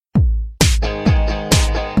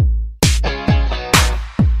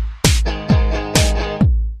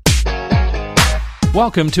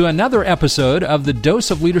Welcome to another episode of the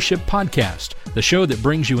Dose of Leadership podcast, the show that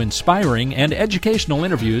brings you inspiring and educational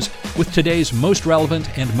interviews with today's most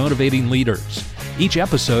relevant and motivating leaders. Each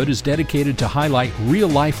episode is dedicated to highlight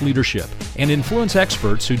real-life leadership and influence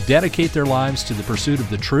experts who dedicate their lives to the pursuit of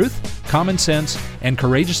the truth, common sense, and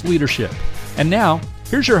courageous leadership. And now,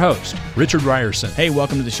 here's your host, Richard Ryerson. Hey,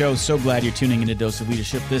 welcome to the show. So glad you're tuning into Dose of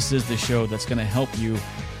Leadership. This is the show that's going to help you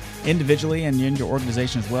individually and in your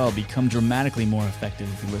organization as well become dramatically more effective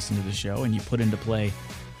if you listen to the show and you put into play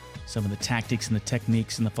some of the tactics and the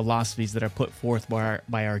techniques and the philosophies that are put forth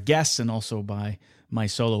by our guests and also by my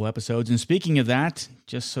solo episodes. And speaking of that,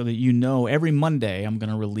 just so that you know, every Monday I'm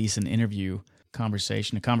going to release an interview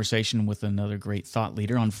conversation, a conversation with another great thought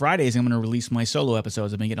leader. On Fridays, I'm going to release my solo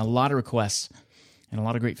episodes. I've been getting a lot of requests and a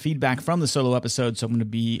lot of great feedback from the solo episodes, so I'm going to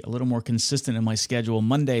be a little more consistent in my schedule.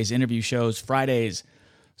 Mondays, interview shows. Fridays,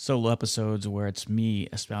 solo episodes where it's me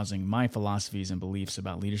espousing my philosophies and beliefs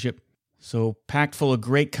about leadership. So packed full of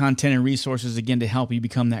great content and resources, again, to help you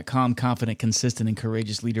become that calm, confident, consistent, and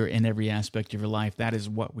courageous leader in every aspect of your life. That is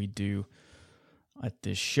what we do at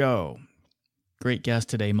this show. Great guest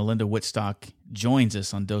today, Melinda Wittstock, joins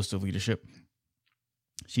us on Dose of Leadership.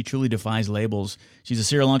 She truly defies labels. She's a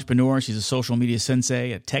serial entrepreneur. She's a social media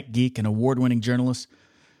sensei, a tech geek, an award-winning journalist,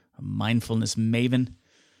 a mindfulness maven.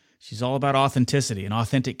 She's all about authenticity and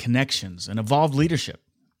authentic connections and evolved leadership.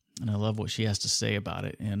 And I love what she has to say about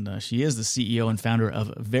it. And she is the CEO and founder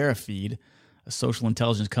of Verifeed, a social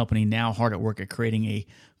intelligence company now hard at work at creating a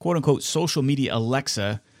quote-unquote social media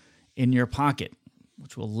Alexa in your pocket,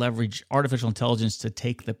 which will leverage artificial intelligence to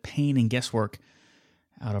take the pain and guesswork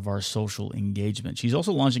out of our social engagement. She's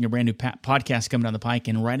also launching a brand new podcast coming down the pike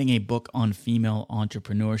and writing a book on female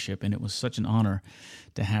entrepreneurship, and it was such an honor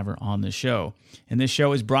to have her on the show. And this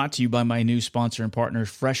show is brought to you by my new sponsor and partner,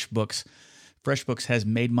 FreshBooks. FreshBooks has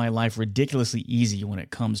made my life ridiculously easy when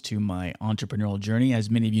it comes to my entrepreneurial journey.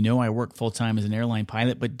 As many of you know, I work full-time as an airline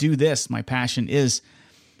pilot, but do this. My passion is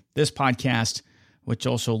this podcast, which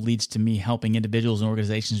also leads to me helping individuals and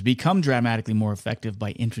organizations become dramatically more effective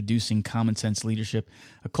by introducing common sense leadership,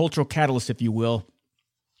 a cultural catalyst, if you will,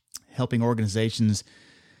 helping organizations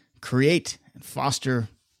create and foster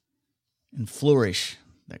and flourish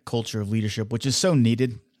that culture of leadership, which is so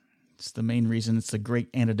needed. It's the main reason. It's the great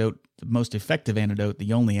antidote, the most effective antidote,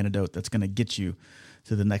 the only antidote that's going to get you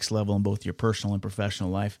to the next level in both your personal and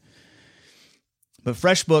professional life. But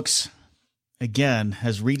FreshBooks, again,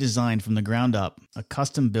 has redesigned from the ground up a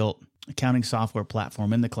custom-built accounting software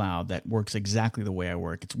platform in the cloud that works exactly the way I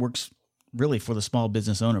work. It works really for the small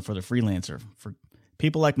business owner, for the freelancer, for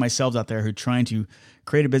people like myself out there who are trying to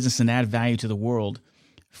create a business and add value to the world.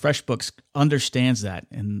 FreshBooks understands that,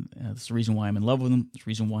 and that's the reason why I'm in love with them. It's the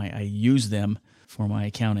reason why I use them for my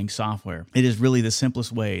accounting software. It is really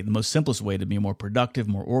the most simplest way to be more productive,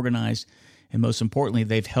 more organized, and most importantly,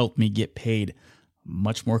 they've helped me get paid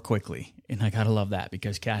much more quickly. And I gotta love that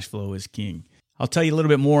because cash flow is king. I'll tell you a little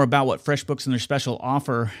bit more about what FreshBooks and their special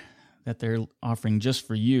offer that they're offering just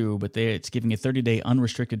for you, but it's giving a 30-day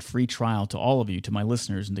unrestricted free trial to all of you, to my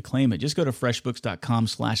listeners, and to claim it, just go to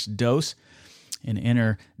freshbooks.com/dose and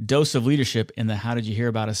enter Dose of Leadership in the How Did You Hear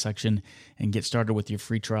About Us section and get started with your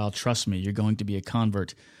free trial. Trust me, you're going to be a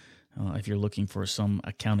convert if you're looking for some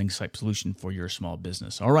accounting type solution for your small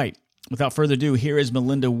business. All right. Without further ado, here is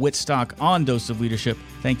Melinda Wittstock on Dose of Leadership.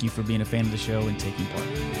 Thank you for being a fan of the show and taking part.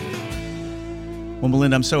 Well,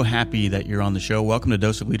 Melinda, I'm so happy that you're on the show. Welcome to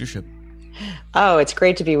Dose of Leadership. Oh, it's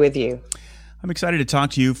great to be with you. I'm excited to talk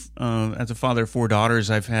to you. As a father of 4 daughters,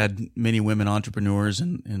 I've had many women entrepreneurs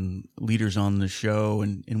and leaders on the show,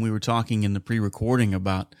 and we were talking in the pre-recording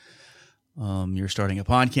about you're starting a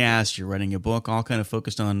podcast, you're writing a book, all kind of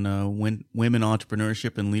focused on women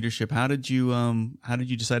entrepreneurship and leadership. How did you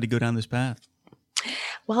decide to go down this path?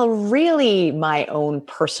 Well, really, my own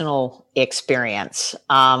personal experience.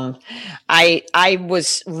 I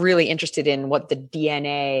was really interested in what the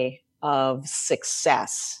DNA of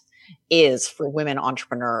success is for women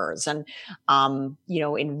entrepreneurs. And,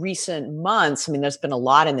 in recent months, there's been a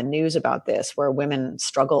lot in the news about this where women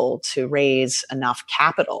struggle to raise enough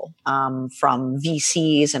capital from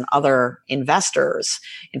VCs and other investors.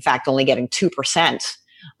 In fact, only getting 2%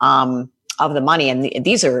 of the money. And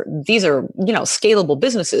these are, scalable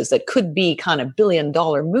businesses that could be kind of $1 billion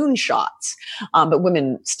moonshots. But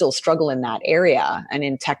women still struggle in that area and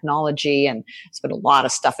in technology. And there's been a lot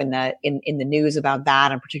of stuff in the news about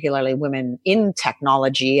that, and particularly women in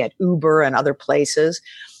technology at Uber and other places.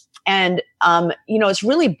 And, it's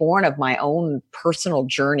really born of my own personal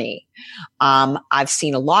journey. I've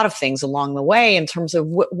seen a lot of things along the way in terms of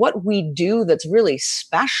what we do that's really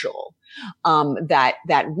special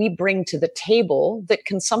that we bring to the table that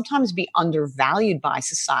can sometimes be undervalued by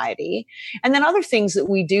society, and then other things that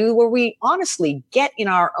we do where we honestly get in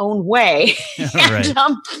our own way. Right.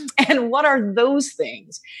 And what are those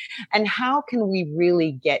things, and how can we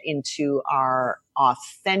really get into our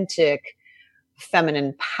authentic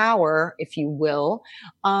feminine power, if you will,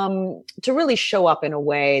 to really show up in a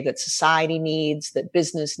way that society needs, that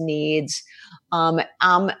business needs.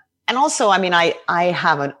 And also, I mean, I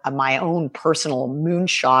have my own personal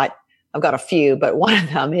moonshot. I've got a few, but one of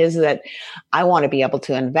them is that I want to be able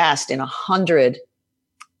to invest in 100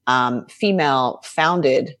 female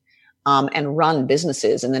founded and run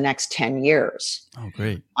businesses in the next 10 years. Oh,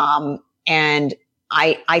 great. And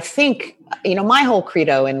I think, my whole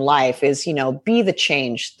credo in life is, be the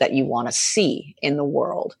change that you want to see in the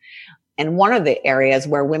world. And one of the areas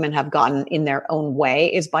where women have gotten in their own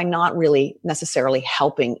way is by not really necessarily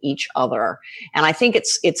helping each other. And I think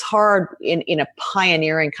it's hard in a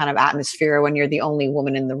pioneering kind of atmosphere when you're the only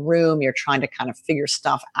woman in the room, you're trying to kind of figure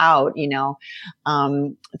stuff out,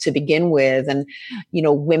 to begin with. And,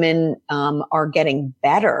 women are getting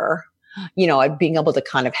better, at being able to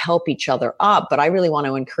kind of help each other up. But I really want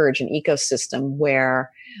to encourage an ecosystem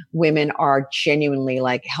where women are genuinely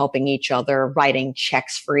like helping each other, writing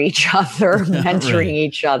checks for each other, mentoring Right.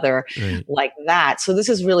 each other, Right. like that. So this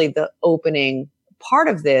is really the opening part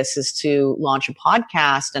of this, is to launch a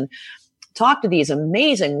podcast and talk to these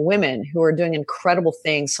amazing women who are doing incredible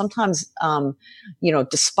things, sometimes,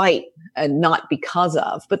 despite and not because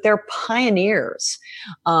of, but they're pioneers,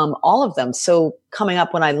 all of them. So coming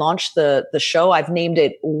up, when I launched the show, I've named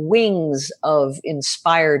it Wings of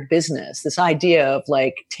Inspired Business, this idea of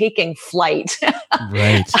like taking flight.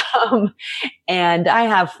 Right. And I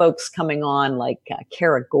have folks coming on like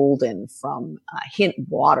Kara Golden from Hint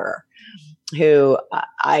Water, who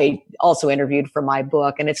I also interviewed for my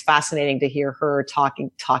book. And it's fascinating to hear her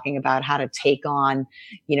talking about how to take on,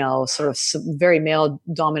 sort of very male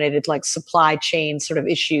dominated like supply chain sort of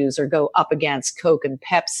issues, or go up against Coke and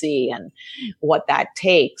Pepsi and what that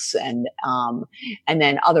takes. And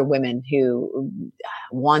then other women who,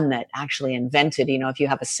 one that actually invented, if you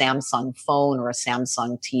have a Samsung phone or a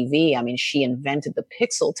Samsung TV, I mean, she invented the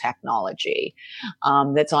Pixel technology,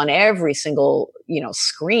 that's on every single,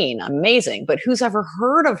 screen. Amazing. But who's ever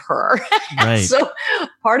heard of her? Right. So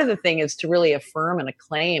part of the thing is to really affirm and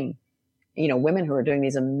acclaim, women who are doing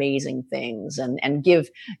these amazing things, and give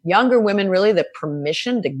younger women really the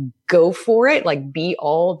permission to go for it, like be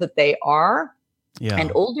all that they are. Yeah.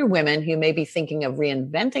 And older women who may be thinking of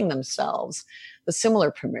reinventing themselves, the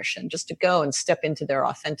similar permission just to go and step into their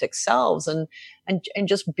authentic selves and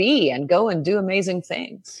just be and go and do amazing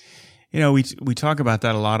things. We talk about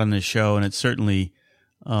that a lot on this show, and it's certainly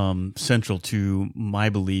central to my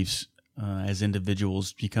beliefs as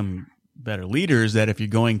individuals become better leaders, that if you're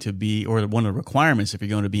going to be, or one of the requirements if you're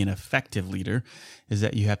going to be an effective leader, is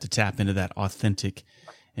that you have to tap into that authentic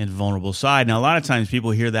and vulnerable side. Now, a lot of times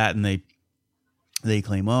people hear that and they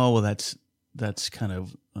claim, oh, well, that's kind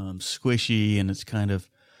of squishy, and it's kind of,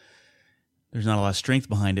 there's not a lot of strength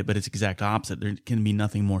behind it, but it's the exact opposite. There can be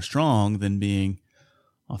nothing more strong than being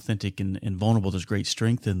authentic and vulnerable. There's great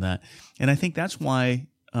strength in that. And I think that's why,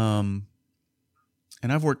 and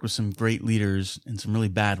I've worked with some great leaders and some really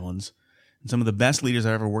bad ones. And some of the best leaders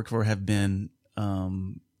I've ever worked for have been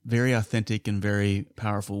very authentic and very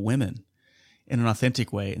powerful women in an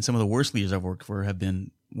authentic way. And some of the worst leaders I've worked for have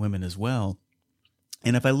been women as well.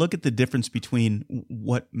 And if I look at the difference between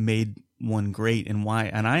what made one great and why,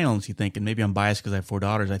 and I honestly think, and maybe I'm biased because I have 4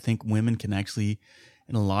 daughters, I think women can actually,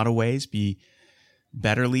 in a lot of ways, be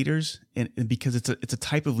better leaders, and because it's a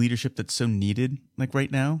type of leadership that's so needed, like right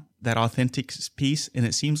now, that authentic piece. And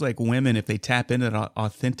it seems like women, if they tap into that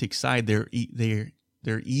authentic side, they're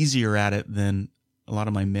easier at it than a lot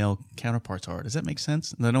of my male counterparts are. Does that make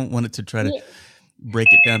sense? And I don't want it to try to break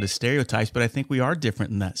it down to stereotypes, but I think we are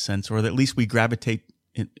different in that sense, or at least we gravitate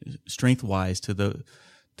strength wise to the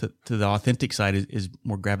authentic side is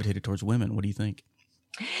more gravitated towards women. What do you think?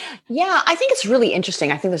 Yeah, I think it's really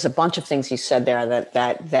interesting. I think there's a bunch of things you said there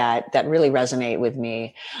that really resonate with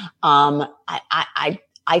me. I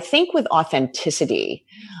think with authenticity,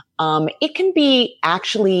 it can be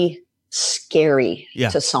actually scary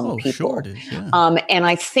to some people. Sure it is, yeah. And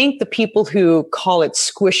I think the people who call it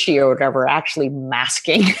squishy or whatever are actually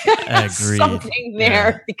masking something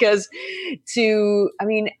there, because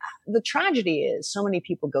the tragedy is so many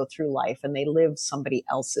people go through life and they live somebody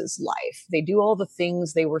else's life. They do all the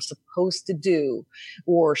things they were supposed to do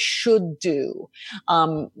or should do.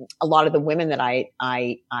 A lot of the women that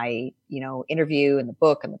I interview in the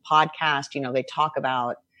book and the podcast, they talk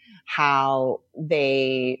about how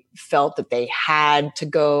they felt that they had to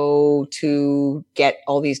go to get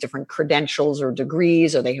all these different credentials or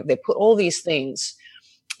degrees, or they put all these things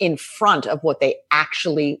in front of what they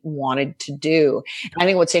actually wanted to do. And I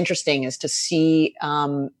think what's interesting is to see,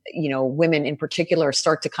 women in particular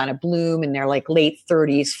start to kind of bloom in their like late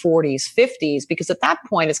 30s, 40s, 50s, because at that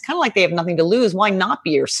point, it's kind of like they have nothing to lose. Why not be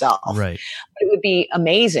yourself? Right. It would be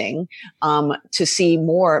amazing to see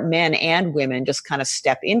more men and women just kind of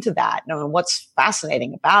step into that. And what's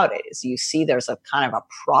fascinating about it is you see there's a kind of a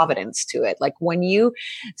providence to it. Like when you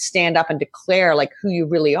stand up and declare like who you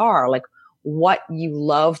really are, like what you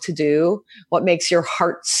love to do, what makes your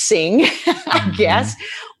heart sing, I guess,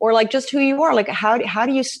 or like just who you are. Like how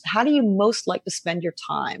do you most like to spend your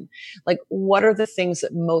time? Like what are the things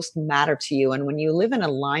that most matter to you? And when you live in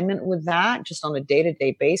alignment with that, just on a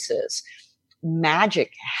day-to-day basis,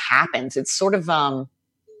 magic happens. It's sort of, I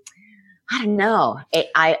don't know.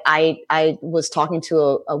 I was talking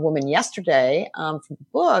to a woman yesterday from the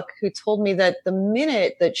book who told me that the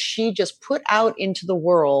minute that she just put out into the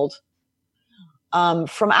world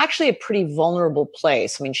from actually a pretty vulnerable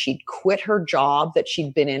place. I mean, she'd quit her job that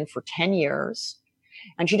she'd been in for 10 years.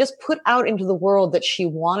 And she just put out into the world that she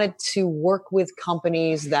wanted to work with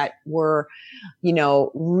companies that were,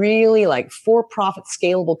 really like for-profit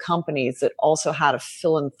scalable companies that also had a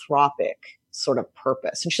philanthropic sort of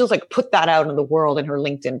purpose. And she was like, put that out in the world in her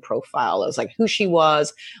LinkedIn profile. It was like who she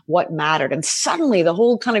was, what mattered. And suddenly the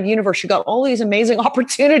whole kind of universe, she got all these amazing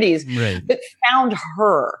opportunities that found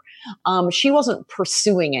her. She wasn't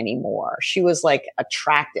pursuing anymore. She was like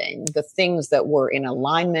attracting the things that were in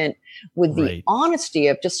alignment with the honesty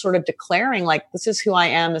of just sort of declaring like, this is who I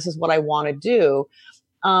am. This is what I want to do.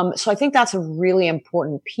 So I think that's a really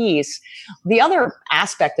important piece. The other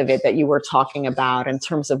aspect of it that you were talking about in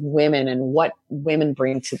terms of women and what women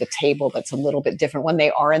bring to the table that's a little bit different when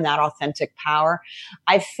they are in that authentic power,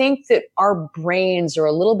 I think that our brains are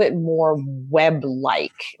a little bit more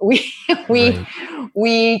web-like. We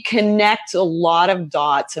connect a lot of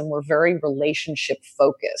dots and we're very relationship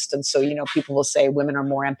focused. And so, people will say women are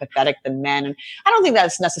more empathetic than men. And I don't think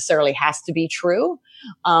that's necessarily has to be true.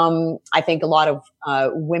 I think a lot of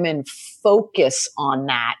women focus on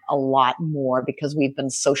that a lot more because we've been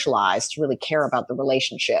socialized to really care about the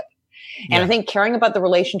relationship. And I think caring about the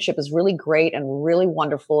relationship is really great and really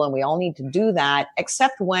wonderful. And we all need to do that,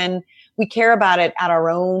 except when we care about it at our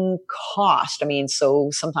own cost. I mean, so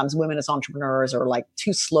sometimes women as entrepreneurs are like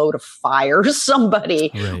too slow to fire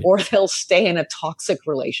somebody, or they'll stay in a toxic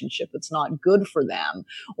relationship that's not good for them,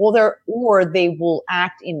 or they will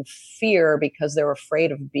act in fear because they're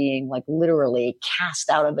afraid of being like literally cast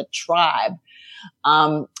out of the tribe.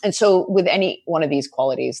 And so with any one of these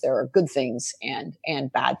qualities, there are good things and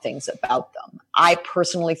bad things about them. I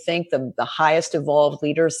personally think the highest evolved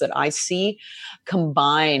leaders that I see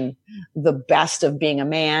combine the best of being a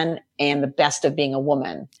man and the best of being a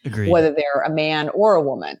woman, whether they're a man or a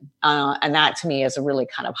woman. And that to me is a really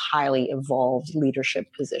kind of highly evolved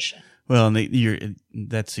leadership position. Well, and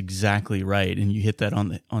that's exactly right. And you hit that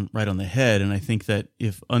right on the head. And I think that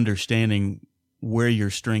if understanding where your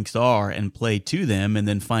strengths are and play to them, and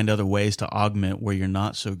then find other ways to augment where you're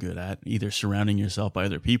not so good at, either surrounding yourself by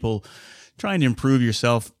other people, trying to improve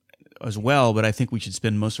yourself as well. But I think we should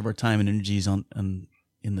spend most of our time and energies in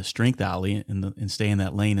the strength alley and stay in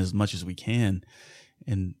that lane as much as we can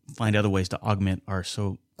and find other ways to augment our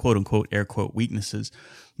quote unquote, air quote weaknesses.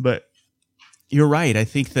 But you're right. I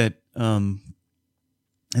think that, and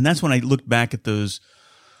that's when I look back at those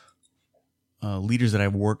leaders that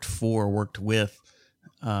I've worked with,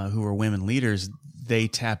 who were women leaders, they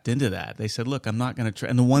tapped into that. They said, look, I'm not going to try.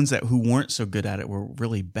 And the ones who weren't so good at it were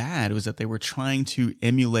really bad. It was that they were trying to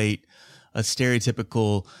emulate a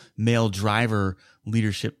stereotypical male driver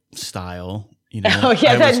leadership style.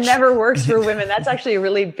 That never works for women. That's actually a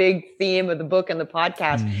really big theme of the book and the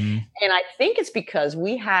podcast. Mm-hmm. And I think it's because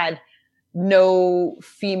we had no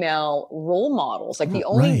female role models. Like the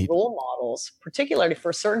only role models, particularly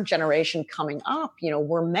for a certain generation coming up,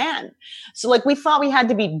 were men. So like we thought we had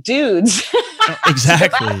to be dudes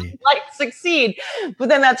exactly to succeed. But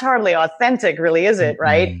then that's hardly authentic, really, is it?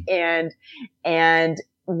 Right. And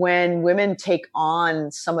when women take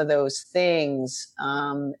on some of those things,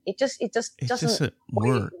 it just doesn't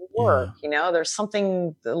work. Yeah. There's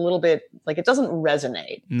something a little bit like it doesn't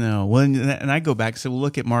resonate. No. Well, and I go back. So we'll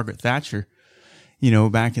look at Margaret Thatcher,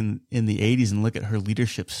 back in the 80s and look at her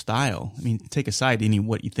leadership style. I mean, take aside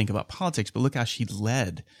what you think about politics, but look how she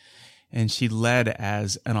led. And she led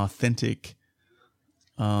as an authentic,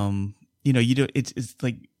 it's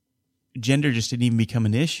like gender just didn't even become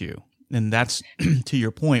an issue. And that's to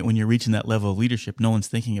your point, when you're reaching that level of leadership, no one's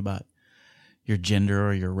thinking about your gender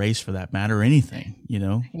or your race for that matter, or anything, you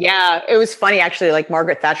know? Yeah, it was funny actually, like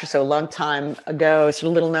Margaret Thatcher, so a long time ago, it's a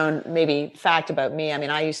little known maybe fact about me. I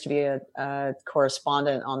mean, I used to be a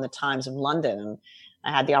correspondent on the Times of London, and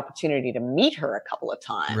I had the opportunity to meet her a couple of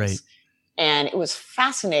times. Right. And it was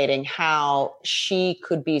fascinating how she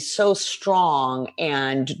could be so strong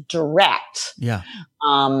and direct. Yeah.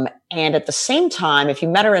 And at the same time, if you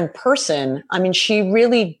met her in person, I mean, she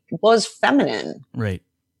really was feminine. Right.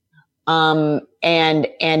 But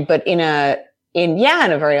in a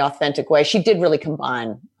very authentic way. She did really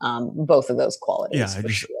combine both of those qualities. Yeah,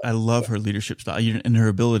 I love her leadership style and her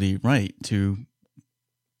ability, right, to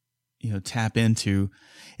tap into.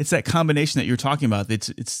 It's that combination that you're talking about.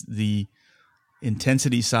 It's the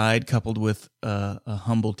intensity side coupled with a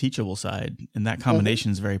humble, teachable side, and that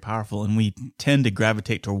combination is very powerful. And we tend to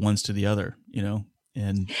gravitate toward one to the other,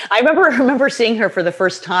 And I remember seeing her for the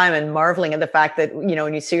first time and marveling at the fact that,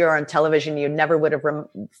 when you see her on television, you never would have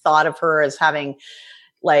thought of her as having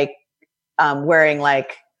wearing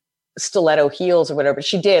like stiletto heels or whatever. But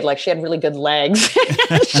she did, like, she had really good legs.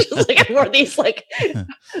 She was like, wore these like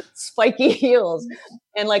spiky heels,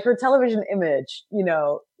 and like her television image,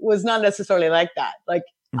 was not necessarily like that. Like,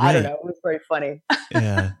 right. I don't know. It was very funny.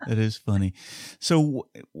 Yeah, it is funny. So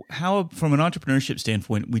how, from an entrepreneurship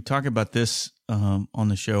standpoint, we talk about this on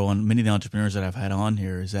the show, on many of the entrepreneurs that I've had on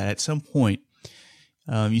here, is that at some point,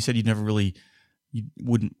 you said you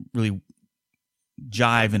wouldn't really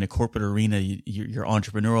jive in a corporate arena. You're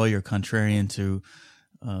entrepreneurial, you're contrarian to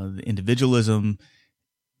the individualism.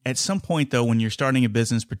 At some point, though, when you're starting a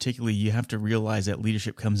business, particularly, you have to realize that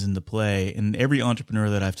leadership comes into play. And every entrepreneur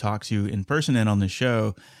that I've talked to in person and on the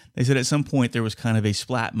show, they said at some point there was kind of a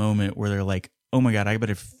splat moment where they're like, oh my God, I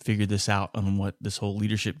better figure this out on what this whole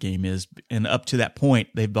leadership game is. And up to that point,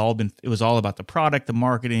 it was all about the product, the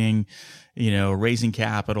marketing, raising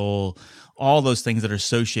capital, all those things that are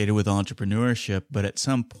associated with entrepreneurship. But at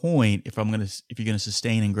some point, if you're going to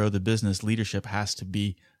sustain and grow the business, leadership has to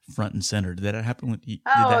be front and center. Did that happen with you?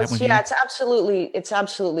 It's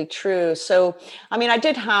absolutely true. So, I mean, I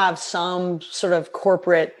did have some sort of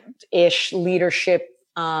corporate-ish leadership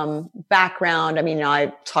background. I mean,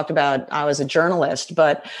 I talked about I was a journalist,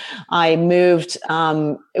 but I moved,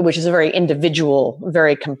 which is a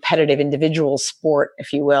very competitive individual sport,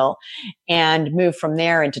 if you will, and moved from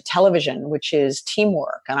there into television, which is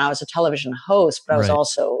teamwork. And I was a television host, but I was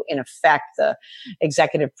also, in effect, the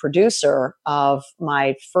executive producer of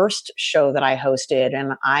my first show that I hosted.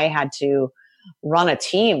 And I had to run a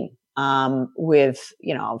team with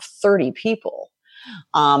 30 people.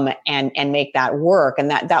 And make that work.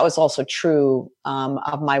 And that was also true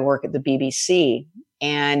of my work at the BBC.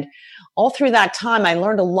 And all through that time, I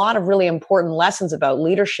learned a lot of really important lessons about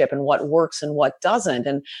leadership and what works and what doesn't.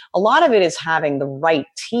 And a lot of it is having the right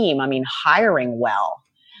team. I mean, hiring well,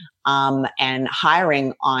 and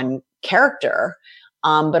hiring on character,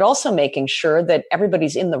 but also making sure that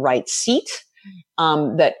everybody's in the right seat,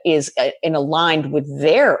 that is aligned with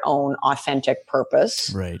their own authentic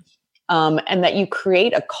purpose. Right. And that you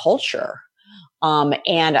create a culture,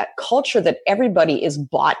 and a culture that everybody is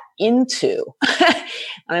bought into.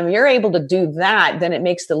 And if you're able to do that, then it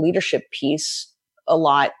makes the leadership piece a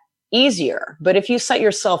lot easier. But if you set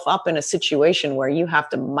yourself up in a situation where you have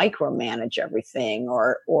to micromanage everything,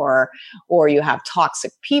 or you have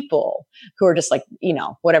toxic people who are just like,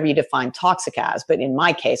 whatever you define toxic as, but in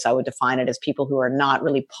my case, I would define it as people who are not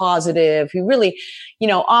really positive, who really,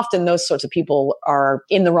 often those sorts of people are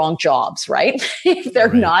in the wrong jobs, right? If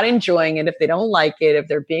they're not enjoying it, if they don't like it, if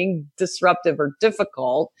they're being disruptive or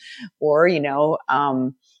difficult, or,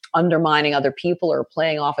 undermining other people or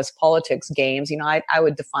playing office politics games, I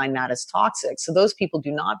would define that as toxic. So those people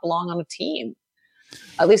do not belong on a team,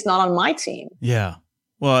 at least not on my team. Yeah.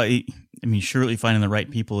 Well, I mean, surely finding the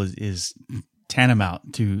right people is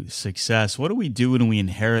tantamount to success. What do we do when we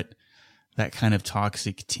inherit that kind of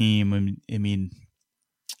toxic team? I mean,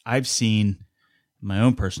 I've seen my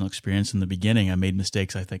own personal experience in the beginning. I made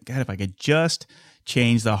mistakes. I think, God, if I could just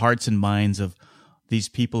change the hearts and minds of these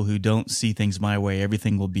people who don't see things my way,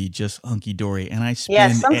 everything will be just hunky dory. And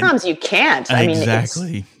sometimes you can't. I mean,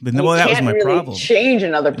 exactly. But that was my problem. Change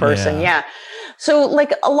another person. Yeah. So,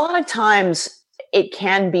 like, a lot of times it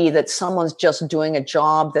can be that someone's just doing a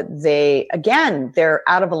job that they're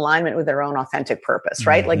out of alignment with their own authentic purpose,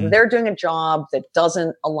 right? Mm-hmm. Like, they're doing a job that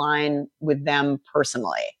doesn't align with them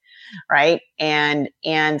personally. Right. And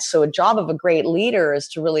so a job of a great leader is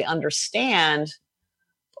to really understand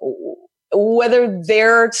whether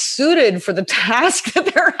they're suited for the task that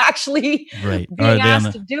they're actually being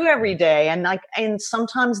asked to do every day. And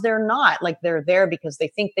sometimes they're not. Like, they're there because they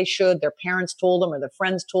think they should, their parents told them, or their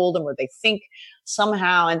friends told them, or they think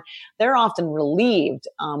somehow, and they're often relieved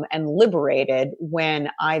and liberated when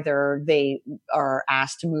either they are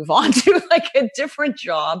asked to move on to like a different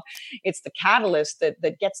job. It's the catalyst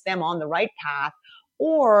that gets them on the right path,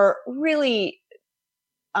 or really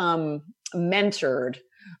mentored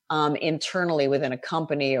internally within a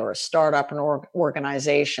company or a startup or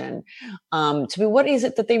organization to be, what is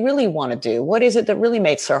it that they really want to do? What is it that really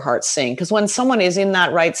makes their heart sing? Because when someone is in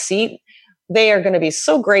that right seat, they are going to be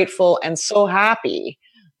so grateful and so happy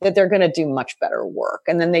that they're going to do much better work.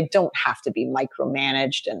 And then they don't have to be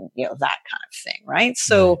micromanaged and, that kind of thing. Right.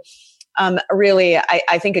 So really,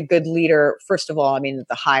 I think a good leader, first of all, I mean,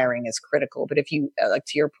 the hiring is critical, but if you, like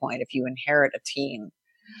to your point, if you inherit a team,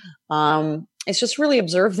 it's just really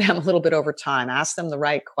observe them a little bit over time, ask them the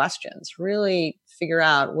right questions, really figure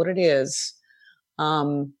out what it is,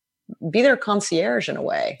 be their concierge in a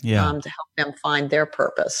way, to help them find their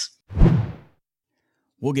purpose.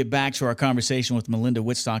 We'll get back to our conversation with Melinda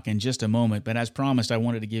Wittstock in just a moment, but as promised, I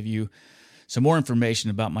wanted to give you some more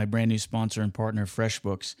information about my brand new sponsor and partner,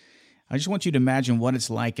 FreshBooks. I just want you to imagine what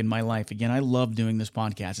it's like in my life. Again, I love doing this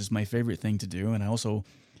podcast. It's my favorite thing to do, and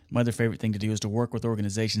my other favorite thing to do is to work with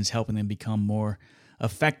organizations, helping them become more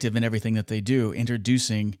effective in everything that they do,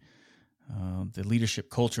 introducing the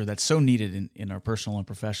leadership culture that's so needed in our personal and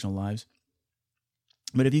professional lives.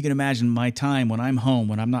 But if you can imagine my time when I'm home,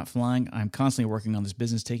 when I'm not flying, I'm constantly working on this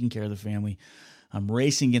business, taking care of the family. I'm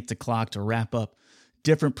racing against the clock to wrap up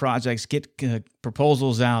different projects, get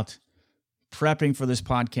proposals out, prepping for this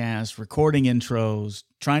podcast, recording intros,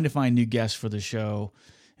 trying to find new guests for the show.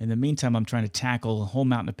 In the meantime, I'm trying to tackle a whole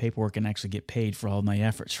mountain of paperwork and actually get paid for all of my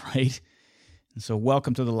efforts, right? And so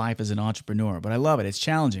welcome to the life as an entrepreneur. But I love it. It's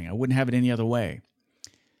challenging. I wouldn't have it any other way.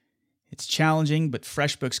 It's challenging, but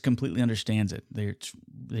FreshBooks completely understands it.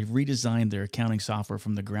 They've redesigned their accounting software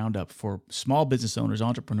from the ground up for small business owners,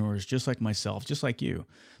 entrepreneurs, just like myself, just like you.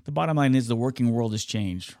 The bottom line is the working world has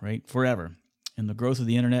changed, right? Forever. And the growth of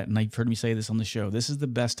the internet, and you've heard me say this on the show, this is the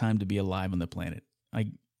best time to be alive on the planet.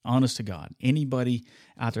 Honest to God, anybody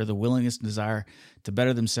out there, the willingness and desire to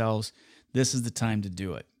better themselves, this is the time to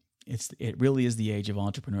do it. It really is the age of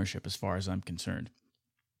entrepreneurship as far as I'm concerned.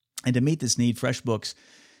 And to meet this need, FreshBooks,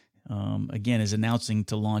 again, is announcing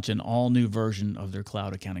to launch an all-new version of their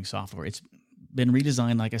cloud accounting software. It's been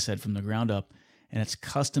redesigned, like I said, from the ground up, and it's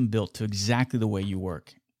custom built to exactly the way you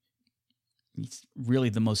work. It's really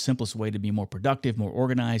the most simplest way to be more productive, more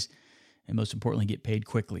organized, and most importantly, get paid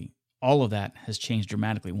quickly. All of that has changed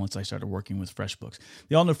dramatically once I started working with FreshBooks.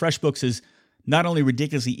 The all-new FreshBooks is not only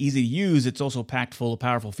ridiculously easy to use, it's also packed full of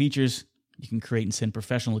powerful features. You can create and send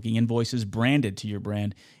professional-looking invoices branded to your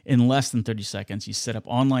brand in less than 30 seconds. You set up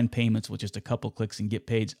online payments with just a couple clicks and get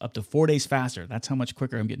paid up to 4 days faster. That's how much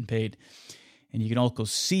quicker I'm getting paid. And you can also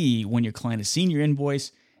see when your client has seen your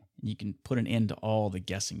invoice, and you can put an end to all the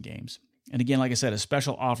guessing games. And again, like I said, a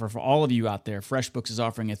special offer for all of you out there. FreshBooks is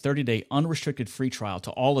offering a 30-day unrestricted free trial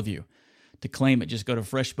to all of you. To claim it, just go to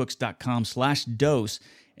freshbooks.com/dose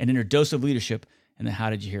and enter Dose of Leadership in the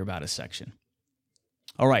How Did You Hear About Us section.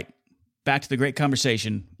 All right, back to the great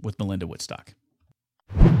conversation with Melinda Wittstock.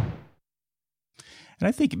 And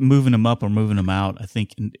I think moving them up or moving them out, I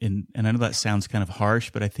think, and I know that sounds kind of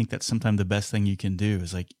harsh, but I think that's sometimes the best thing you can do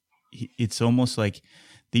is like, it's almost like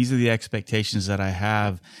these are the expectations that I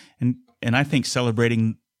have. And I think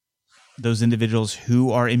celebrating those individuals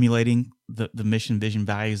who are emulating the mission, vision,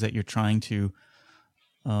 values that you're trying to,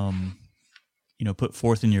 put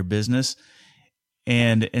forth in your business.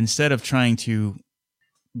 And instead of trying to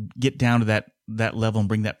get down to that level and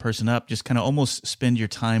bring that person up, just kind of almost spend your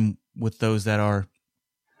time with those that are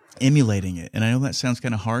emulating it. And I know that sounds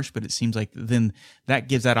kind of harsh, but it seems like then that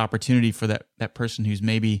gives that opportunity for that person who's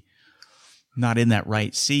maybe not in that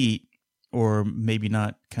right seat or maybe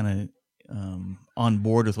not kind of on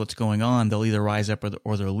board with what's going on. They'll either rise up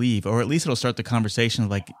or they'll leave, or at least it'll start the conversation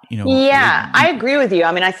like, Yeah, I agree with you.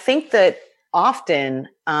 I mean, I think that often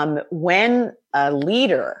when a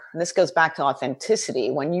leader, and this goes back to authenticity,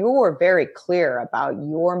 when you're very clear about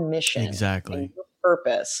your mission, exactly, and your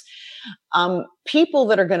purpose, people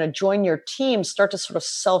that are going to join your team start to sort of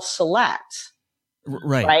self-select.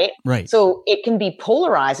 Right. So it can be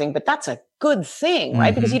polarizing, but that's a good thing,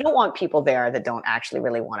 right? Mm-hmm. Because you don't want people there that don't actually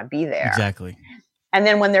really want to be there. Exactly. And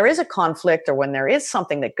then when there is a conflict or when there is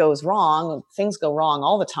something that goes wrong, things go wrong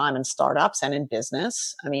all the time in startups and in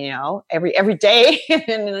business. I mean, every day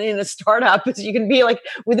in a startup, you can be like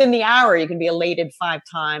within the hour, you can be elated 5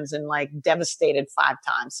 times and like devastated 5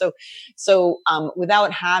 times. So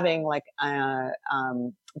without having like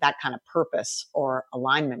that kind of purpose or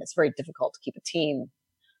alignment, it's very difficult to keep a team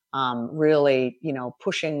really,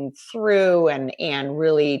 pushing through and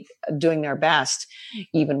really doing their best,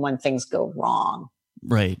 even when things go wrong.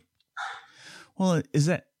 Right. Well, is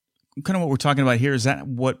that kind of what we're talking about here? Is that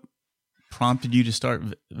what prompted you to start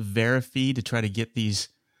Verifeed, to try to get these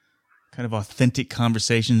kind of authentic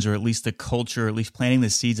conversations, or at least the culture, or at least planting the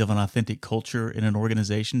seeds of an authentic culture in an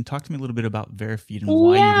organization? Talk to me a little bit about Verifeed and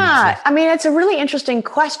why you exist. I mean, it's a really interesting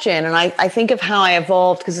question. And I think of how I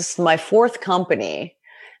evolved, because this is my 4th company.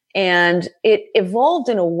 And it evolved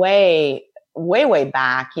in a way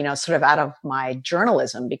back, sort of out of my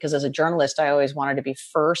journalism, because as a journalist, I always wanted to be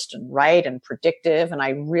first and right and predictive. And I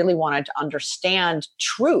really wanted to understand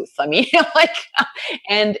truth. I mean,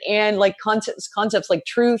 and like concepts like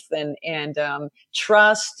truth and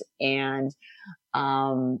trust and,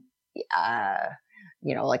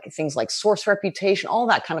 like things like source reputation, all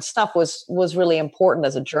that kind of stuff was really important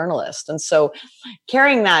as a journalist. And so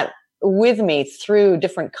carrying that with me through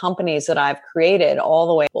different companies that I've created, all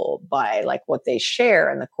the way by like what they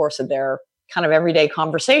share in the course of their kind of everyday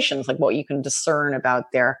conversations, like what you can discern about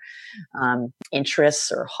their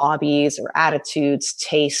interests or hobbies or attitudes,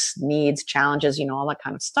 tastes, needs, challenges, all that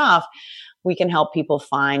kind of stuff. We can help people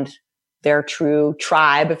find their true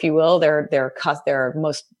tribe, if you will, their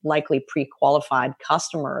most likely pre-qualified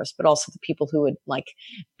customers, but also the people who would like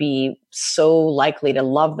be so likely to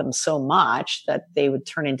love them so much that they would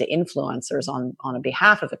turn into influencers on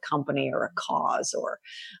behalf of a company or a cause or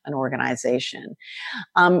an organization.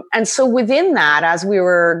 And so within that, as the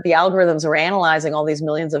algorithms were analyzing all these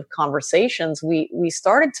millions of conversations, we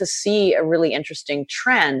started to see a really interesting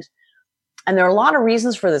trend. And there are a lot of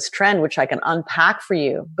reasons for this trend, which I can unpack for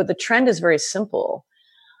you. But the trend is very simple,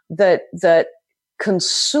 that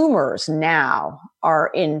consumers now are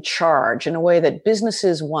in charge in a way that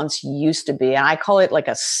businesses once used to be. And I call it like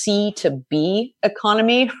a C to B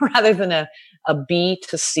economy rather than a B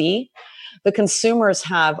to C. The consumers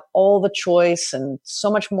have all the choice and so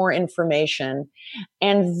much more information.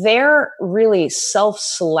 And they're really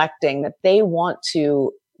self-selecting that they want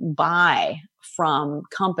to buy from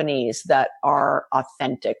companies that are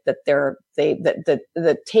authentic, that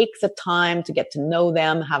that take the time to get to know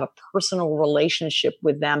them, have a personal relationship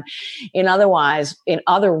with them. In other words,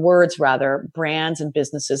 brands and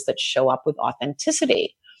businesses that show up with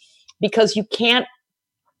authenticity, because you can't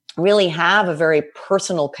really have a very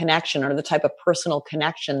personal connection or the type of personal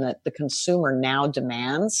connection that the consumer now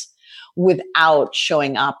demands without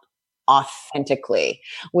showing up authentically,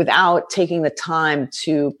 without taking the time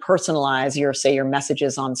to personalize your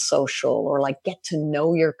messages on social, or like get to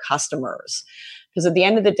know your customers. Because at the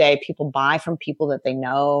end of the day, people buy from people that they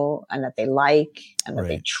know and that they like and that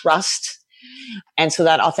they trust. And so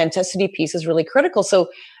that authenticity piece is really critical. So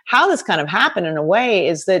how this kind of happened in a way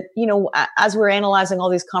is that, as we're analyzing all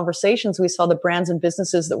these conversations, we saw the brands and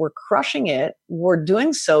businesses that were crushing it were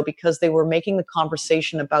doing so because they were making the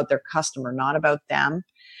conversation about their customer, not about them.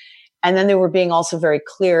 And then they were being also very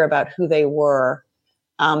clear about who they were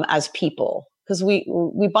as people, because we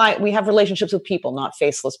have relationships with people, not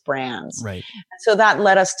faceless brands. Right. So that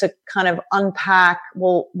led us to kind of unpack,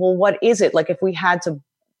 well, what is it? Like if we had to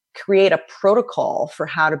create a protocol for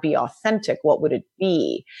how to be authentic, what would it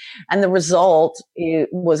be? And the result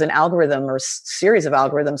was an algorithm or series of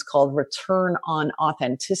algorithms called Return on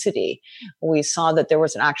Authenticity. We saw that there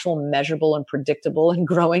was an actual measurable and predictable and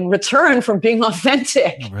growing return from being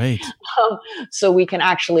authentic. Right. So we can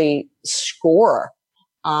actually score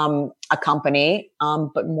a company,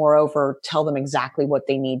 but moreover, tell them exactly what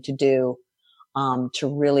they need to do to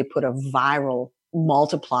really put a viral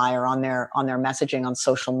multiplier on their messaging on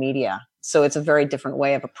social media. So it's a very different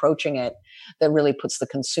way of approaching it that really puts the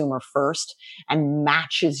consumer first and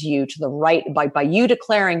matches you to the right. By you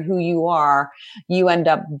declaring who you are, you end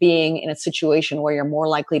up being in a situation where you're more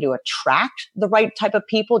likely to attract the right type of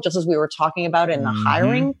people, just as we were talking about in the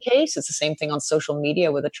hiring case. It's the same thing on social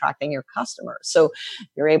media with attracting your customers. So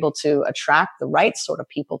you're able to attract the right sort of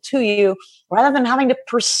people to you rather than having to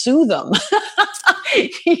pursue them.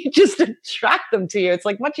 You just attract them to you. It's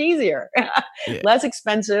like much easier, less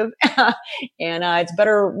expensive, and it's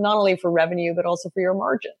better not only for revenue but also for your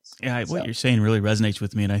margins. Yeah, what you're saying really resonates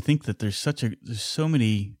with me, and I think that there's such a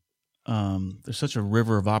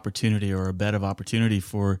river of opportunity, or a bed of opportunity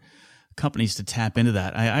for companies to tap into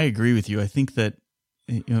that. I agree with you. I think that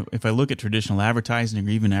if I look at traditional advertising or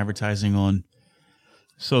even advertising on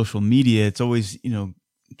social media, it's always,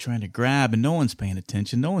 trying to grab, and no one's paying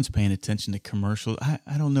attention. No one's paying attention to commercials.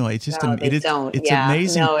 I don't know. It's just, No, they don't. it's Yeah.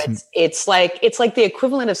 amazing. No, it's like the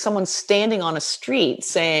equivalent of someone standing on a street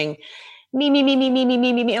saying, me, me, me, me, me, me,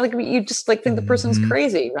 me, me, me. Like you just like think the person's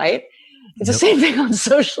crazy, right? It's the same thing on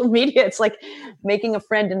social media. It's like making a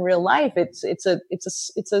friend in real life. It's a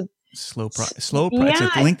slow, it's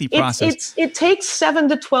a lengthy process. It takes 7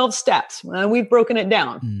 to 12 steps. We've broken it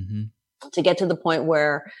down to get to the point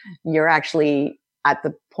where you're actually at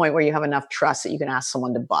the point where you have enough trust that you can ask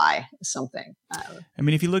someone to buy something. I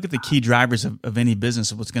mean, if you look at the key drivers of any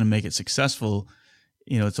business of what's going to make it successful,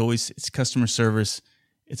 it's customer service,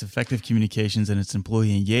 it's effective communications, and it's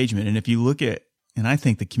employee engagement. And if you look at, and I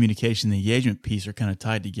think the communication and the engagement piece are kind of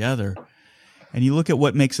tied together, and you look at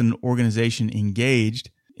what makes an organization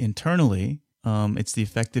engaged internally, it's the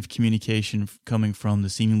effective communication coming from the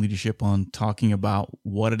senior leadership on talking about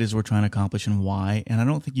what it is we're trying to accomplish and why. And I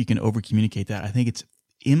don't think you can over communicate that. I think it's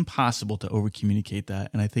impossible to over communicate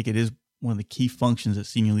that. And I think it is one of the key functions that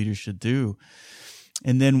senior leaders should do.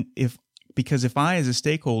 And then because if I, as a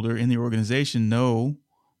stakeholder in the organization, know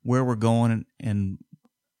where we're going and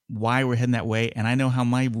why we're heading that way, and I know how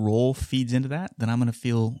my role feeds into that, then I'm going to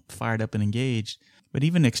feel fired up and engaged. But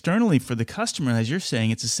even externally for the customer, as you're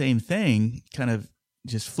saying, it's the same thing, kind of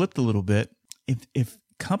just flipped a little bit. If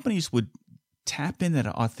companies would tap in that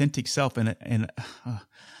authentic self, and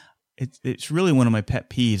it's really one of my pet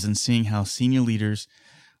peeves in seeing how senior leaders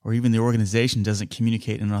or even the organization doesn't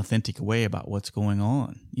communicate in an authentic way about what's going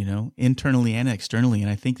on, internally and externally. And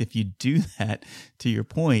I think if you do that, to your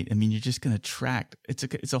point, I mean, you're just going to attract.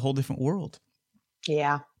 It's a whole different world.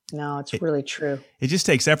 Yeah. No, it's really true. It just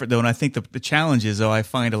takes effort, though, and I think the challenge is, though, I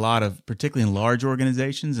find a lot of, particularly in large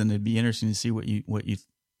organizations, and it'd be interesting to see what your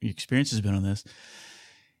experience has been on this.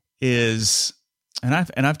 Is, and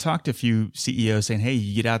I've talked to a few CEOs saying, "Hey,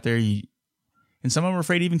 you get out there, and some of them are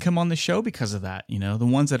afraid to even come on the show because of that. The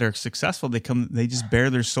ones that are successful, they just bare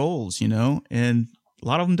their souls, and a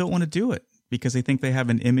lot of them don't want to do it because they think they have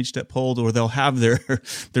an image to uphold, or they'll have their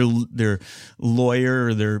lawyer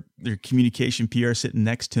or their communication PR sitting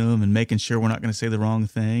next to them and making sure we're not going to say the wrong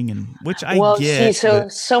thing. And which I get. See,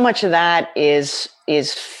 so much of that is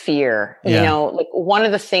fear. Yeah. Like one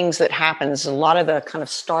of the things that happens, a lot of the kind of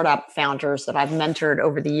startup founders that I've mentored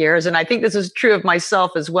over the years, and I think this is true of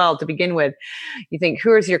myself as well. To begin with, you think,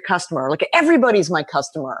 who is your customer? Like everybody's my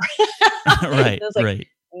customer. Right. Right.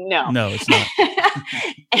 No, it's not.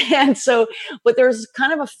 And so, but there's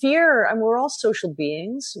kind of a fear, and we're all social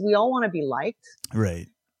beings. We all want to be liked. Right.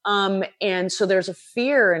 And so there's a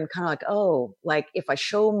fear and kind of like, oh, like if I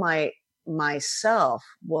show myself,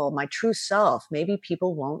 well, my true self, maybe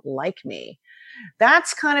people won't like me.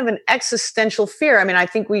 That's kind of an existential fear. I mean, I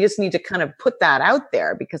think we just need to kind of put that out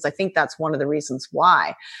there because I think that's one of the reasons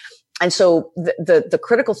why. And so the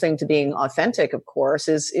critical thing to being authentic, of course,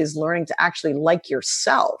 is learning to actually like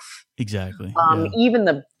yourself. Exactly. Even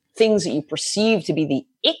the things that you perceive to be the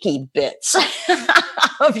icky bits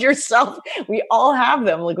of yourself. We all have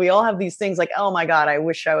them. Like we all have these things like, oh my God, I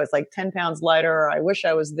wish I was like 10 pounds lighter, or I wish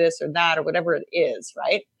I was this or that, or whatever it is.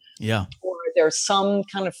 Right. Yeah. Or there's some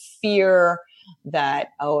kind of fear that,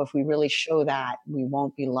 oh, if we really show that, we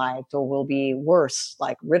won't be liked, or we'll be worse,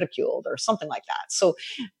 like ridiculed or something like that. So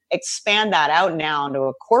expand that out now into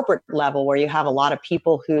a corporate level where you have a lot of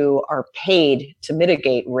people who are paid to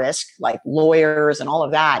mitigate risk, like lawyers and all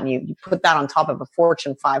of that. And you put that on top of a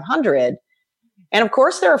Fortune 500. And of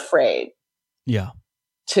course they're afraid. Yeah.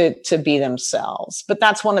 To be themselves. But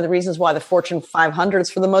that's one of the reasons why the Fortune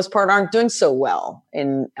 500s for the most part aren't doing so well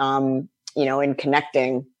in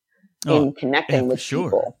connecting with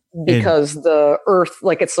people, because the earth,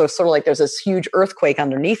 like it's sort of like there's this huge earthquake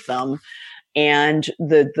underneath them. And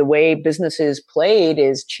the way business is played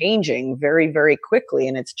is changing very, very quickly.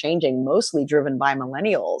 And it's changing mostly driven by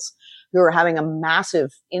millennials who are having a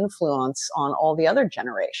massive influence on all the other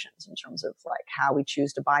generations in terms of like how we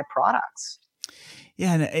choose to buy products.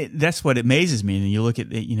 Yeah, and that's what amazes me. And you look at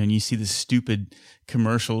and you see the stupid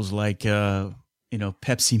commercials like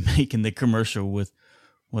Pepsi making the commercial with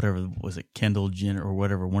whatever was it, Kendall Jenner or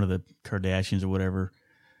whatever, one of the Kardashians or whatever,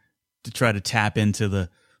 to try to tap into the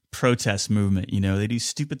protest movement. They do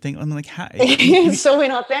stupid things. I'm like, how? It's so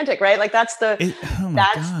inauthentic, right? Like that's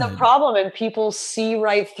the problem, and people see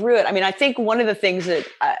right through it. I mean, I think one of the things that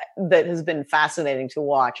has been fascinating to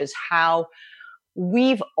watch is how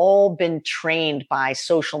we've all been trained by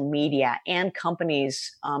social media and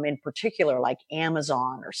companies in particular, like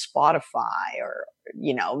Amazon or Spotify or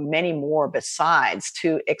many more besides,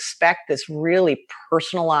 to expect this really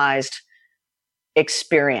personalized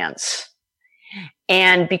experience.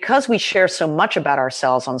 And because we share so much about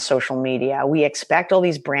ourselves on social media, we expect all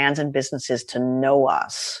these brands and businesses to know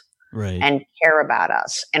us and care about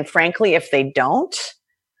us. And frankly, if they don't,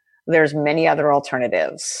 there's many other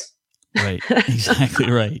alternatives. Right. Exactly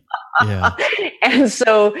right. Yeah. And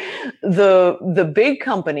so the big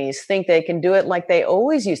companies think they can do it like they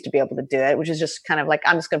always used to be able to do it, which is just kind of like,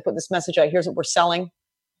 I'm just going to put this message out. Here's what we're selling.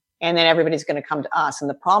 And then everybody's going to come to us. And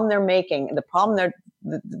the problem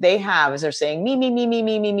they have is they're saying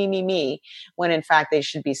me, when in fact they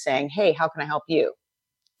should be saying, hey, how can I help you?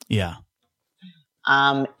 Yeah.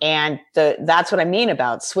 And that's what I mean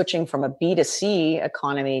about switching from a B2C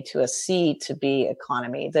economy to a C to B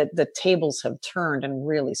economy. The tables have turned and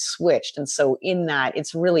really switched. And so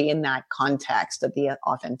it's really in that context that the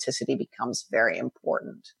authenticity becomes very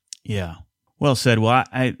important. Yeah. Well said. Well,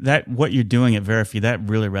 what you're doing at Verify, that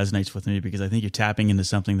really resonates with me because I think you're tapping into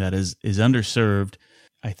something that is underserved.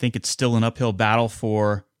 I think it's still an uphill battle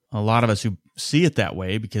for a lot of us who see it that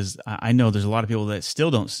way, because I know there's a lot of people that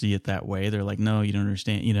still don't see it that way. They're like, no, you don't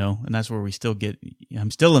understand, and that's where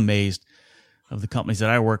I'm still amazed of the companies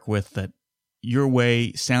that I work with that your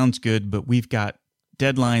way sounds good, but we've got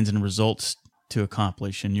deadlines and results to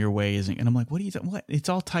accomplish, and your way isn't. And I'm like, what? It's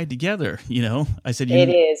all tied together, I said, it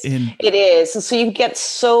is. And so you get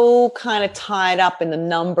so kind of tied up in the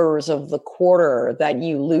numbers of the quarter that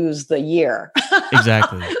you lose the year.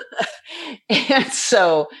 Exactly. And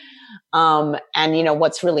so,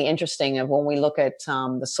 what's really interesting of when we look at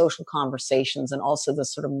the social conversations and also the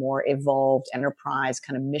sort of more evolved enterprise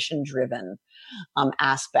kind of mission driven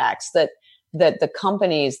aspects that the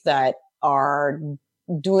companies that are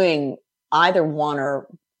doing either one or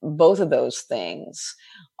both of those things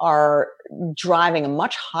are driving a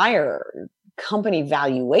much higher company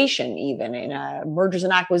valuation, even in a mergers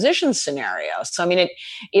and acquisitions scenario. So, I mean,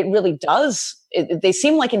 it really does. They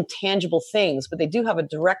seem like intangible things, but they do have a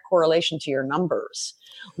direct correlation to your numbers,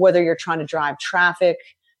 whether you're trying to drive traffic,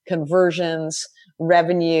 conversions,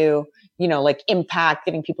 revenue, like impact,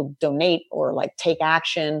 getting people to donate or like take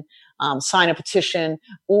action, sign a petition,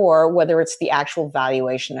 or whether it's the actual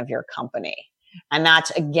valuation of your company. And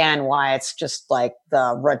that's, again, why it's just like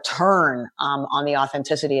the return on the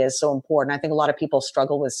authenticity is so important. I think a lot of people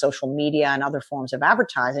struggle with social media and other forms of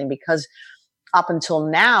advertising because up until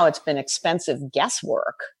now, it's been expensive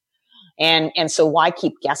guesswork. And so why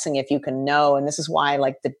keep guessing if you can know? And this is why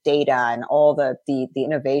like the data and all the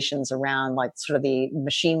innovations around like sort of the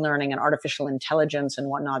machine learning and artificial intelligence and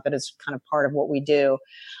whatnot that is kind of part of what we do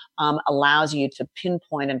allows you to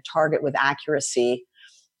pinpoint and target with accuracy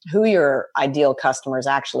who your ideal customers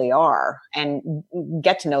actually are and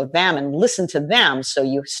get to know them and listen to them. So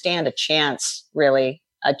you stand a chance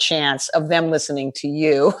of them listening to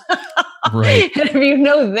you. Right. And if you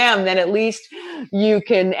know them, then at least you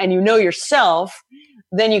can, and yourself,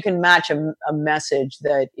 then you can match a message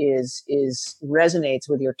that is resonates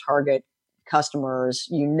with your target customers.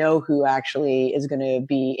 Who actually is going to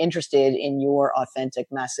be interested in your authentic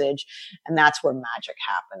message. And that's where magic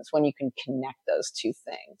happens, when you can connect those two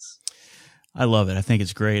things. I love it. I think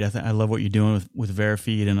it's great. I love what you're doing with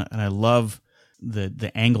Verifeed, and I love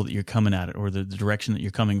the angle that you're coming at it, or the direction that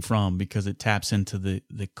you're coming from, because it taps into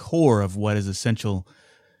the core of what is essential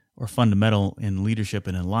or fundamental in leadership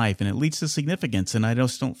and in life, and it leads to significance. And I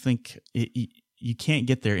just don't think you can't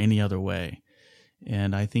get there any other way.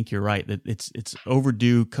 And I think you're right that it's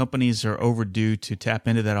overdue. Companies are overdue to tap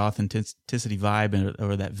into that authenticity vibe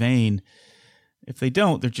or that vein. If they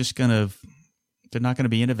don't, they're not going to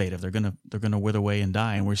be innovative. They're going to wither away and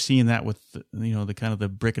die. And we're seeing that with the kind of the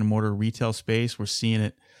brick and mortar retail space. We're seeing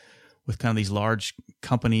it with kind of these large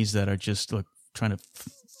companies that are just trying to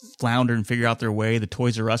flounder and figure out their way. The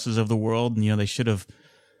Toys R Us's of the world, and and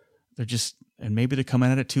maybe they're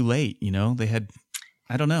coming at it too late.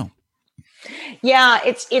 I don't know. Yeah,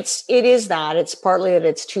 it is that. It's partly that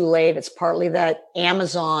it's too late. It's partly that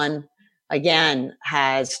Amazon, again,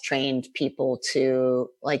 has trained people to,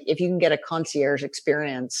 like, if you can get a concierge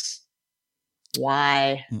experience,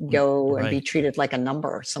 why go and be treated like a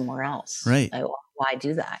number somewhere else? Right. Why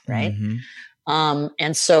do that? Right. Mm-hmm.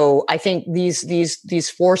 And so I think these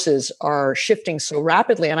forces are shifting so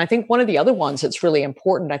rapidly. And I think one of the other ones that's really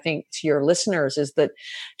important, I think, to your listeners is that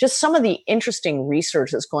just some of the interesting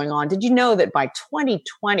research that's going on. Did you know that by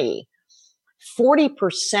 2020,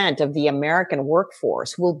 40% of the American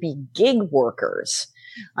workforce will be gig workers?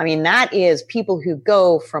 I mean, that is people who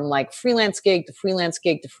go from like freelance gig to freelance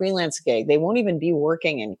gig to freelance gig. They won't even be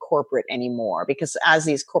working in corporate anymore, because as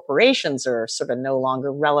these corporations are sort of no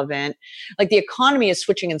longer relevant, like the economy is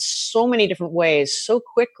switching in so many different ways so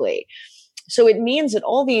quickly. So it means that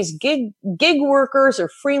all these gig workers or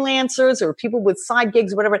freelancers or people with side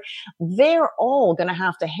gigs, whatever, they're all going to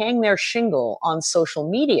have to hang their shingle on social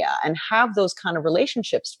media and have those kind of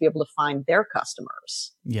relationships to be able to find their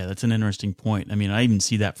customers. Yeah, that's an interesting point. I mean, I even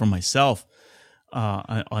see that for myself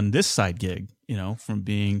on this side gig, from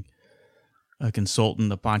being a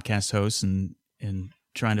consultant, a podcast host, and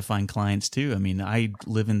trying to find clients too. I mean, I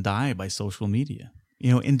live and die by social media.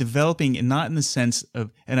 In developing, and not in the sense of,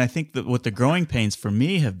 and I think that what the growing pains for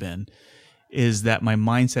me have been is that my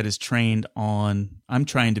mindset is trained on, I'm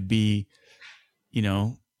trying to be,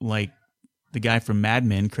 like the guy from Mad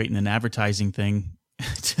Men creating an advertising thing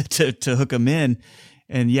to hook them in.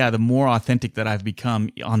 And yeah, the more authentic that I've become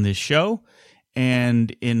on this show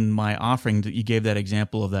and in my offering, you gave that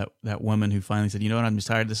example of that woman who finally said, you know what, I'm just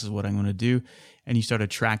tired. This is what I'm going to do. And you start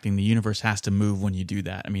attracting. The universe has to move when you do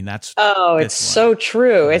that. I mean, it's so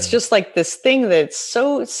true. Yeah. It's just like this thing that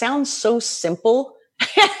sounds so simple.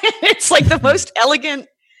 It's like the most elegant,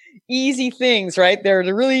 easy things, right? They're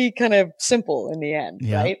really kind of simple in the end,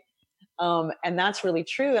 right? And that's really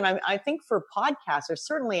true. And I think for podcasters,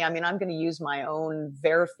 certainly, I mean, I'm going to use my own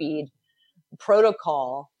Verifeed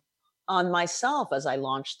protocol on myself as I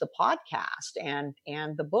launch the podcast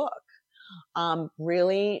and the book.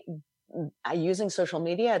 Really using social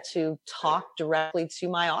media to talk directly to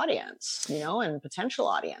my audience, and potential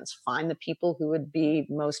audience, find the people who would be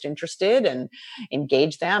most interested and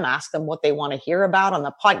engage them, ask them what they want to hear about on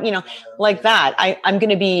the pod, like that.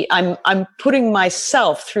 I'm putting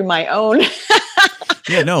myself through my own,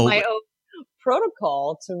 my own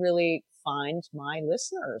protocol to really find my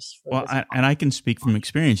listeners. And I can speak from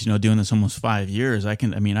experience, doing this almost 5 years. I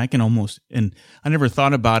can almost, and I never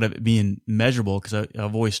thought about it being measurable because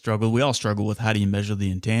I've always struggled. We all struggle with how do you measure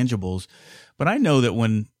the intangibles, but I know that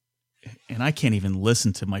and I can't even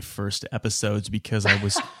listen to my first episodes because I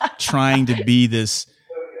was trying to be this,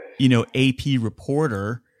 AP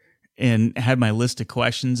reporter and had my list of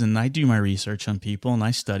questions, and I do my research on people and I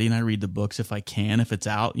study and I read the books if I can, if it's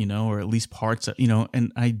out, or at least parts,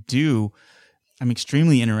 and I'm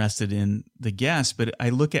extremely interested in the guests, but I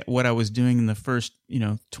look at what I was doing in the first,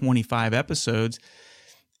 25 episodes,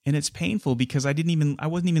 and it's painful because I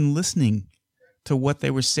wasn't even listening to what they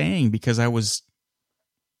were saying because I was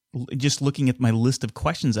just looking at my list of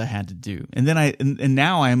questions I had to do. And then and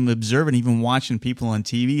now I'm observing, even watching people on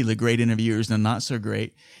TV, the great interviewers and the not so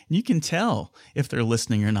great. And you can tell if they're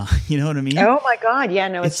listening or not. You know what I mean? Oh my God. Yeah,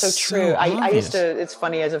 no, it's so true. I used to, it's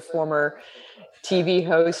funny, as a former TV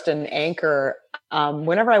host and anchor,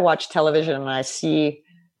 whenever I watch television and I see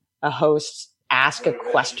a host ask a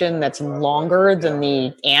question that's longer than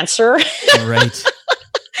the answer. Right.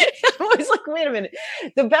 I'm always like, wait a minute.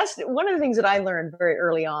 One of the things that I learned very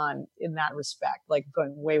early on in that respect, like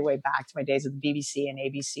going way, way back to my days at the BBC and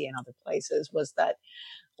ABC and other places, was that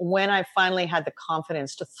when I finally had the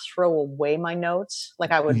confidence to throw away my notes,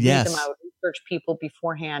 like I would read them out, research people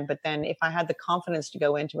beforehand, but then if I had the confidence to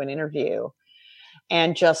go into an interview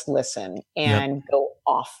and just listen and go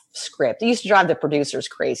off script. It used to drive the producers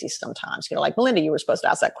crazy sometimes. Like, Melinda, you were supposed to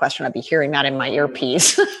ask that question. I'd be hearing that in my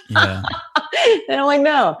earpiece. Yeah. And I'm like,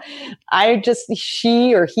 no,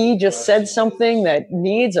 she or he just said something that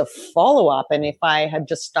needs a follow-up. And if I had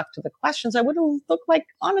just stuck to the questions, I would have looked like,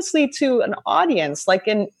 honestly, to an audience, like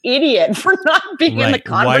an idiot for not being in the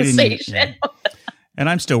conversation. And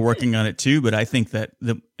I'm still working on it too, but I think that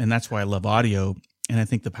and that's why I love audio. And I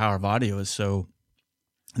think the power of audio is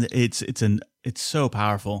it's so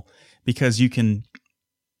powerful because you can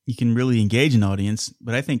really engage an audience.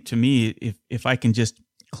 But I think, to me, if I can just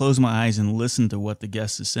close my eyes and listen to what the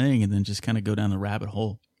guest is saying and then just kind of go down the rabbit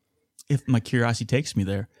hole, if my curiosity takes me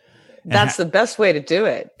there. That's the best way to do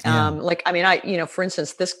it. Yeah. For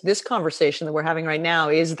instance, this conversation that we're having right now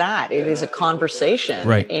it is a conversation.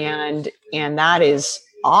 Right. And that is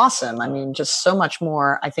awesome. I mean, just so much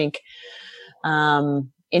more, I think,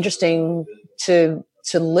 interesting to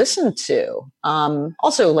listen to.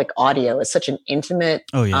 Also, like, audio is such an intimate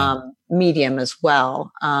medium as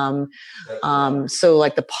well. So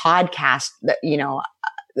like the podcast that,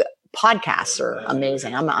 podcasts are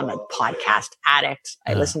amazing. I'm a podcast addict.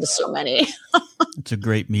 I listen to so many. It's a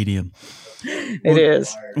great medium. It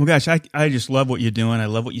is. Well, gosh, I just love what you're doing. I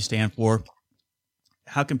love what you stand for.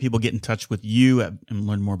 How can people get in touch with you and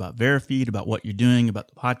learn more about Verifeed, about what you're doing, about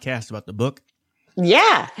the podcast, about the book?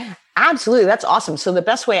 Yeah, absolutely. That's awesome. So the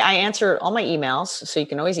best way, I answer all my emails, so you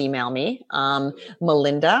can always email me,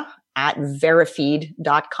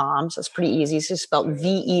 Melinda@verifeed.com. So it's pretty easy. It's spelled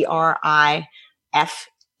VERIFEED.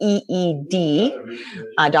 EED.com.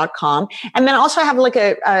 And then also I have like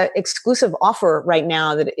a exclusive offer right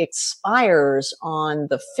now that expires on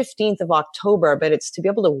the 15th of October, but it's to be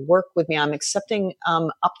able to work with me. I'm accepting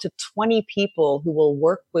up to 20 people who will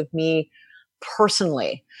work with me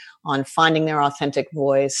personally on finding their authentic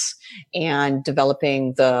voice and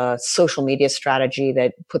developing the social media strategy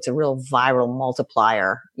that puts a real viral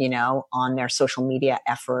multiplier, on their social media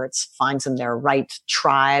efforts, finds them their right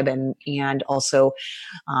tribe and also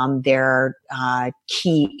their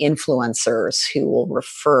key influencers who will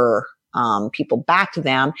refer people back to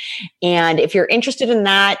them. And if you're interested in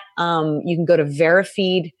that, you can go to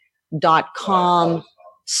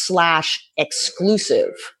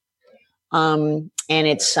verifeed.com/exclusive. And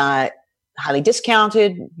it's highly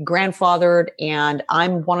discounted, grandfathered, and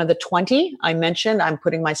I'm one of the 20 I mentioned. I'm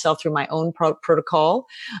putting myself through my own protocol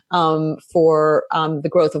for the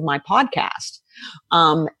growth of my podcast.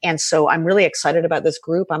 And so I'm really excited about this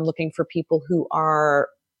group. I'm looking for people who are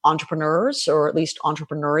entrepreneurs or at least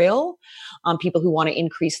entrepreneurial, people who want to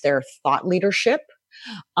increase their thought leadership,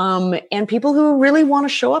 and people who really want to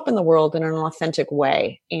show up in the world in an authentic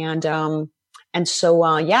way. And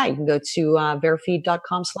so, you can go to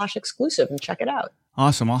verifeed.com/exclusive and check it out.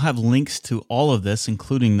 Awesome. I'll have links to all of this,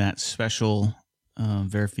 including that special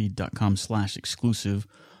verifeed.com/exclusive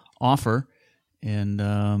offer.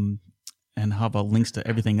 And how about links to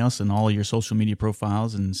everything else and all of your social media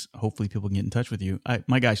profiles, and hopefully people can get in touch with you.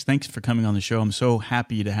 My gosh, thanks for coming on the show. I'm so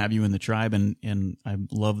happy to have you in the tribe, and I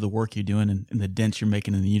love the work you're doing and the dents you're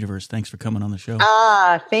making in the universe. Thanks for coming on the show.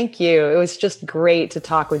 Thank you. It was just great to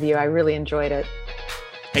talk with you. I really enjoyed it.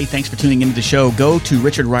 Hey, thanks for tuning into the show. Go to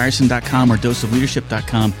richardryerson.com or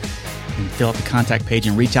doseofleadership.com and fill out the contact page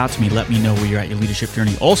and reach out to me. Let me know where you're at your leadership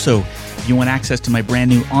journey. Also, if you want access to my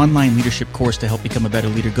brand new online leadership course to help become a better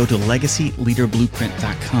leader, go to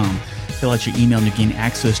legacyleaderblueprint.com. Fill out your email and you gain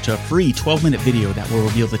access to a free 12-minute video that will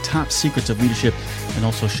reveal the top secrets of leadership and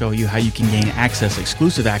also show you how you can gain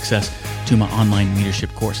exclusive access to my online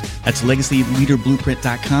leadership course. That's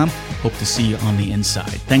legacyleaderblueprint.com. Hope to see you on the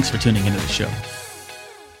inside. Thanks for tuning into the show.